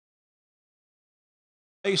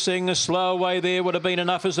Racing a slow away there would have been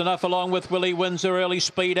enough is enough, along with Willie Windsor. Early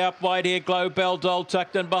speed out wide here. Global Doll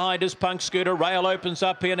tucked in behind his Punk Scooter. Rail opens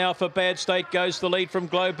up here now for Bad State. Goes the lead from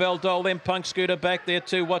Global Doll. Then Punk Scooter back there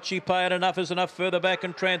too. What she pay and enough is enough further back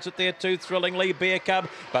in transit there too. Thrillingly Bear Cub.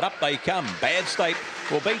 But up they come. Bad State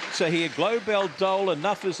will beat here. Global Doll.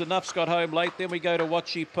 Enough is enough's got home late. Then we go to What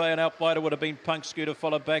She Pay, and out wide it would have been Punk Scooter,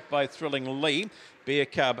 followed back by Thrilling Lee, Bear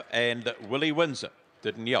Cub and Willie Windsor.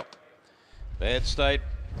 Didn't yelp. Bad State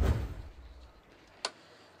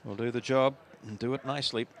will do the job and do it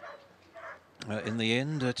nicely. In the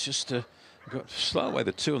end, it's just got slow away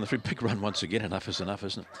the 2 and the 3. Big run once again. Enough is enough,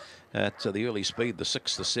 isn't it? At the early speed, the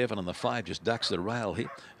 6, the 7 and the 5 just ducks the rail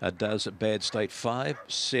here. Does Bad State 5,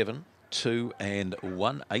 7, 2 and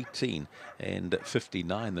 1, 18 and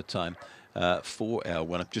 59 the time. For our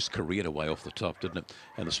winner, just careered away off the top, didn't it?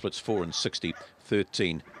 And the splits 4 and 60,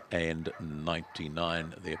 13 and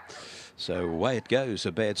 99 there. So away it goes.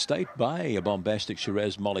 A Bad State by a Bombastic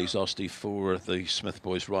Shiraz, Molly's Osty for the Smith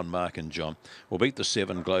boys, Ron, Mark and John. Will beat the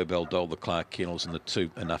 7, Global Doll, the Clark Kennels, and the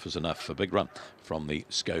 2, Enough is Enough. A big run from the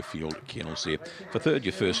Schofield Kennels there. For third,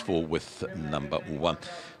 your first 4 with number 1.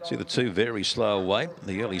 See the 2 very slow away.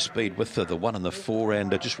 The early speed with the 1 and the 4,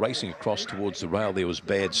 and just racing across towards the rail there was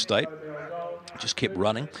Bad State. Just kept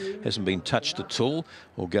running, hasn't been touched at all.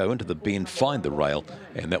 Will go into the bend, find the rail,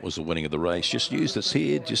 and that was the winning of the race. Just used its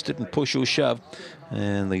head, just didn't push or shove,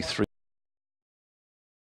 and the 3.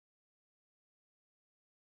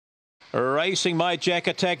 Racing My Jack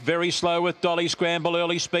Attack, very slow with Dolly Scramble.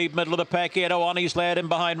 Early speed, middle of the pack. Edo on his lad in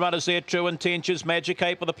behind runners there. True Intentions, Magic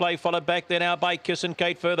 8 with the play, followed back there now by Kiss and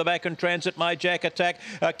Kate. Further back in transit, My Jack Attack.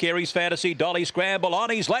 Kerry's Fantasy, Dolly Scramble. On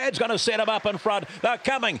his lad's going to set him up in front. They're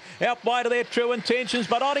coming out wide of their True Intentions,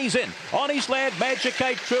 but on his in. On his lad, Magic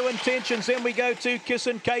 8, True Intentions. Then we go to Kiss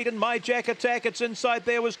and Kate and My Jack Attack. It's inside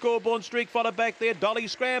there was Corborn Streak, followed back there Dolly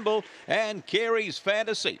Scramble and Kerry's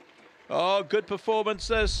Fantasy. Oh, good performance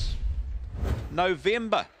this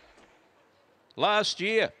November last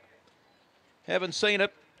year. Haven't seen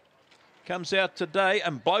it. Comes out today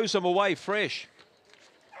and blows them away fresh.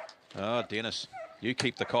 Oh, Dennis, you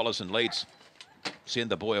keep the collars and leads. Send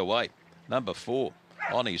the boy away. Number 4,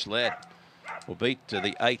 on his lad, will beat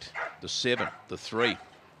the 8, the 7, the 3,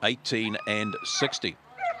 18 and 60.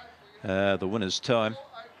 The winner's time,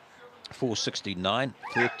 4:69,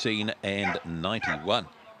 13 and 91.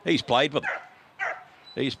 He's played with them.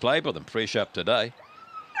 He's played with them fresh up today.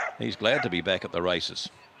 He's glad to be back at the races.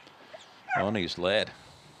 On his lad.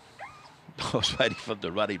 I was waiting for him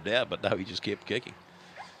to run him down, but no, he just kept kicking.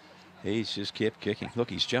 He's just kept kicking. Look,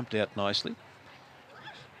 he's jumped out nicely.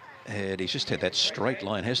 And he's just had that straight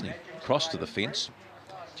line, hasn't he? Crossed to the fence.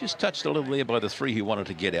 Just touched a little there by the 3 he wanted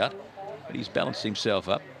to get out. But he's balanced himself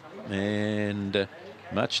up. And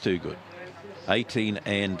much too good. 18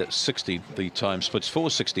 and 60. The time splits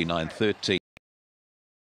 4:69, 13.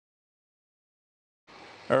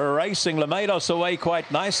 Racing Lamados away quite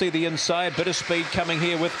nicely. The inside, bit of speed coming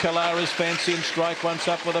here with Kalara's Fancy and Strike once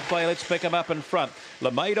up with a play. Let's pick him up in front.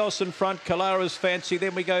 Lamados in front, Kalara's Fancy.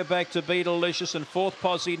 Then we go back to Be Delicious, and fourth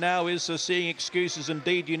posse now is Seeing Excuses.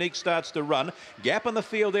 Indeed, Unique starts to run. Gap in the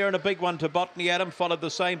field there and a big one to Botany Adam. Followed the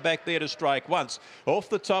same back there to Strike once. Off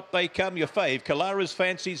the top they come, your fave. Kalara's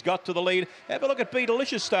Fancy's got to the lead. Have a look at Be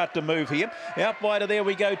Delicious start to move here. Out wider there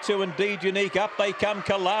we go to Indeed Unique. Up they come,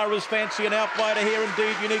 Kalara's Fancy, and out wider here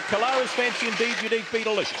Indeed Unique. Kalara's Fancy, Indeed Unique, Be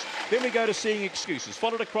Delicious. Then we go to Seeing Excuses.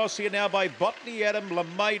 Followed across here now by Botany Adam,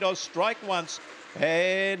 Lamados, Strike once,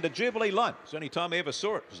 and a Jubilee Line. It's the only time I ever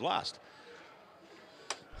saw it. It was last.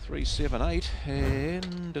 3, 7, 8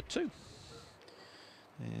 and a 2.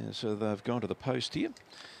 And so they've gone to the post here.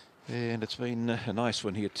 And it's been a nice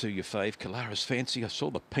one here to your fave. Kalara's Fancy. I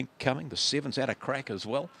saw the pink coming. The 7's out of crack as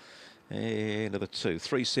well. And the 2.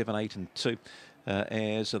 3, 7, 8 and 2.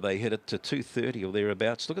 As they hit it to 2:30 or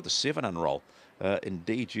thereabouts. Look at the 7 unroll.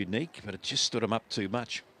 Indeed Unique, but it just stood him up too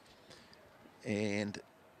much. And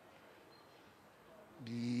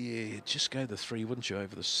yeah, just go the 3, wouldn't you,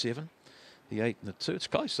 over the 7, the 8 and the 2. It's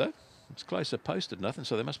close though. It's close. They posted nothing,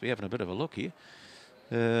 so they must be having a bit of a look here.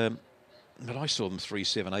 But I saw them 3,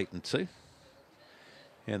 7, 8 and 2.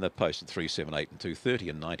 And they posted 3, 7, 8 and 2. 30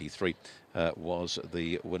 and 93 was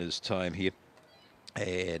the winner's time here.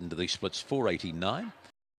 And the splits 4:89.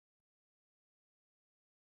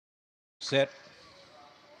 Set.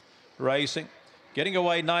 Racing. Getting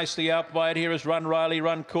away nicely out wide here is Run Riley,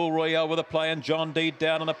 Run Cool Royale with a play, and John Deed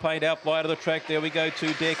down in the paint out wide of the track. There we go,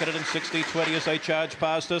 2 Decadent and 60-20 as they charge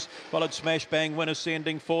past us. Followed Smash Bang Win,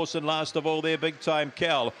 Ascending Force, and last of all there, Big Time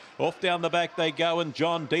Cal. Off down the back they go, and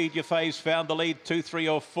John Deed, your face, found the lead 2, 3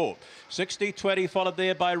 or 4. 60-20 followed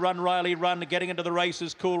there by Run Riley, Run. Getting into the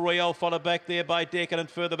races, Cool Royale followed back there by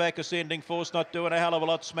Decadent. Further back, Ascending Force, not doing a hell of a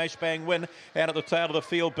lot. Smash Bang Win, and at the tail of the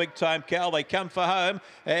field, Big Time Cal. They come for home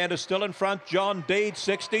and are still in front. John Deed,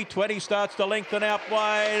 60-20 starts to lengthen out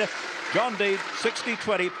wide. John Deed,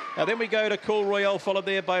 60-20. Now then we go to Cool Royale, followed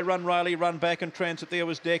there by Run Riley, Run. Back in transit there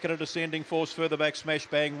was Decadent, Ascending Force. Further back, Smash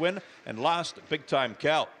Bang Win, and last, Big Time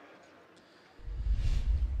Cal.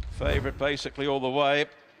 Favourite basically all the way.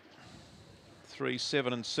 3,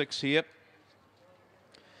 7 and 6 here.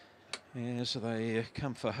 As they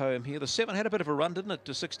come for home here. The 7 had a bit of a run, didn't it,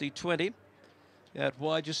 to 60-20. Out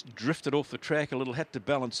wide, just drifted off the track a little, had to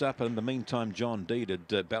balance up, and in the meantime John Deed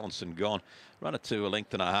had balanced and gone. Run it to a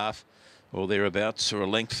length and a half or thereabouts, or a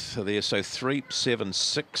length there. So 3, 7,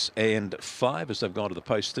 6 and 5 as they've gone to the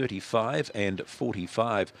post. 35 and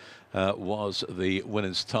 45 was the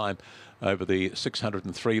winner's time over the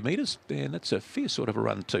 603 metres, and that's a fair sort of a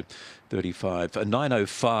run too. 35,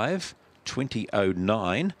 9:05,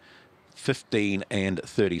 20:09. 15 and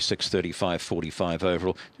 36, 35, 45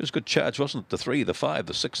 overall. It was a good charge, wasn't it? The 3, the 5,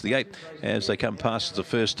 the 6, the 8. As they come past the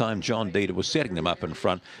first time, John Deed was setting them up in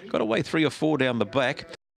front. Got away 3 or 4 down the back.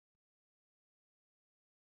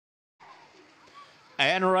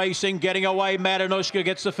 And racing, getting away, Matanushka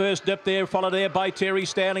gets the first dip there, followed there by Terry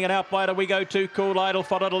Stanley, and out wider we go to Cool Idol,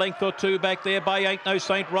 followed a length or 2 back there by Ain't No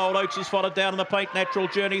Saint. Roll Oats is followed down in the paint, Natural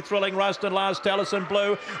Journey, Thrilling Rust, and last Taliesin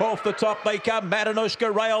Blue. Off the top they come,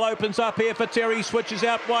 Matanushka, rail opens up here for Terry, switches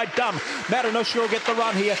out wide, Dumb. Matanushka will get the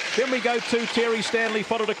run here. Then we go to Terry Stanley,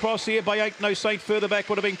 followed across here by Ain't No Saint. Further back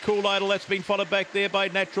would have been Cool Idol, that's been followed back there by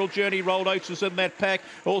Natural Journey. Roll Oats is in that pack.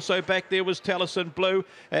 Also back there was Taliesin Blue,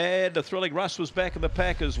 and the Thrilling Rust was back in the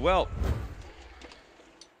pack as well.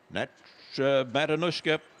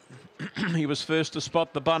 Matanushka, he was first to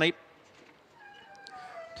spot the bunny.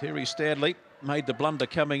 Terry Stanley made the blunder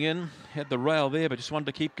coming in, had the rail there, but just wanted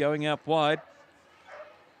to keep going out wide.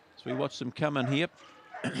 So we watched them come in here,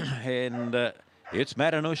 and it's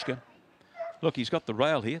Matanushka. Look, he's got the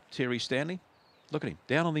rail here, Terry Stanley. Look at him,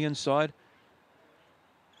 down on the inside.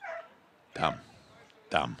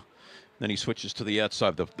 Dumb. Then he switches to the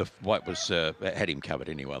outside. The white was had him covered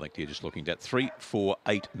anyway. I think you're just looking at 3, 4,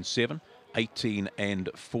 8 and 7. 18 and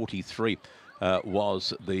 43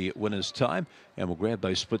 was the winner's time. And we'll grab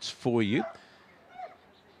those splits for you.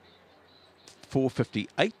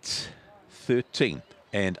 4:58, 13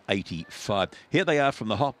 and 85. Here they are from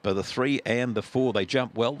the hop, the 3 and the 4. They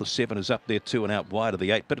jump well. The 7 is up there, 2 and out wide of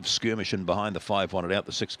the 8. Bit of skirmish in behind. The 5 wanted out.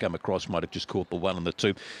 The 6 come across, might have just caught the 1 and the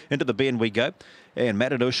 2. Into the bend we go. And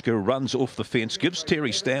Matanushka runs off the fence, gives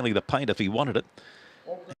Terry Stanley the paint if he wanted it.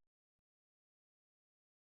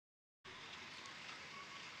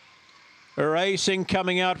 Racing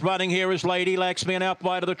coming out, running here is Lady Laxmi, and out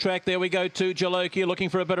wide of the track there we go to Jalokia, looking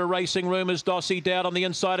for a bit of racing room as Dossie down on the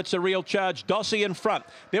inside. It's a real charge. Dossie in front.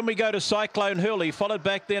 Then we go to Cyclone Hurley, followed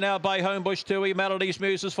back there now by Homebush Tui. Melody's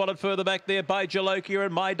Muses followed further back there by Jalokia,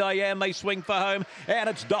 and My Diane. They swing for home, and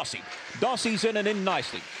it's Dossie. Dossie's in and in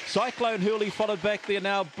nicely. Cyclone Hurley followed back there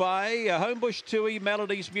now by Homebush Tui.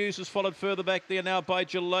 Melody's Muses followed further back there now by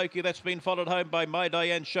Jalokia. That's been followed home by My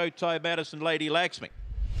Diane, Showtime Madison, Lady Laxmi.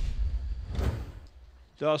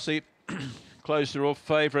 Dossie closed her off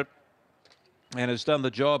favourite and has done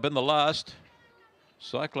the job in the last.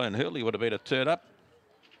 Cyclone Hurley would have been a turn up.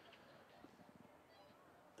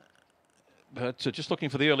 But just looking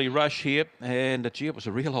for the early rush here. And gee, it was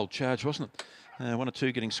a real old charge, wasn't it? 1 or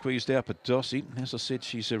 2 getting squeezed out. But Dossie, as I said,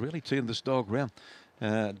 she's really turned this dog round.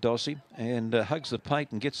 Dossie, and hugs the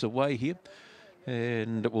paint and gets away here.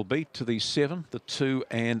 And it will beat to the 7, the 2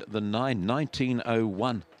 and the 9.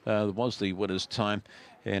 19:01 was the winner's time,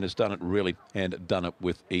 and has done it really, and done it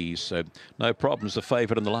with ease. So no problems. The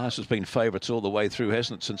favourite in the last has been favourites all the way through,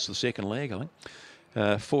 hasn't it, since the second leg, I think.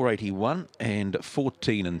 481 and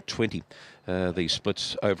 14 and 20. The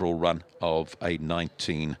splits overall run of a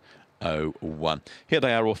 19:01. Here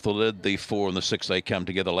they are off the lid, the 4 and the 6. They come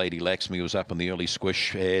together. Lady Laxmi was up in the early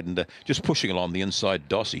squish and just pushing along the inside.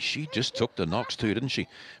 Dossie, she just took the knocks too, didn't she?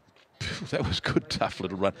 That was good, tough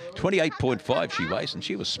little run. 28.5 she weighs, and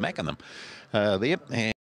she was smacking them there. And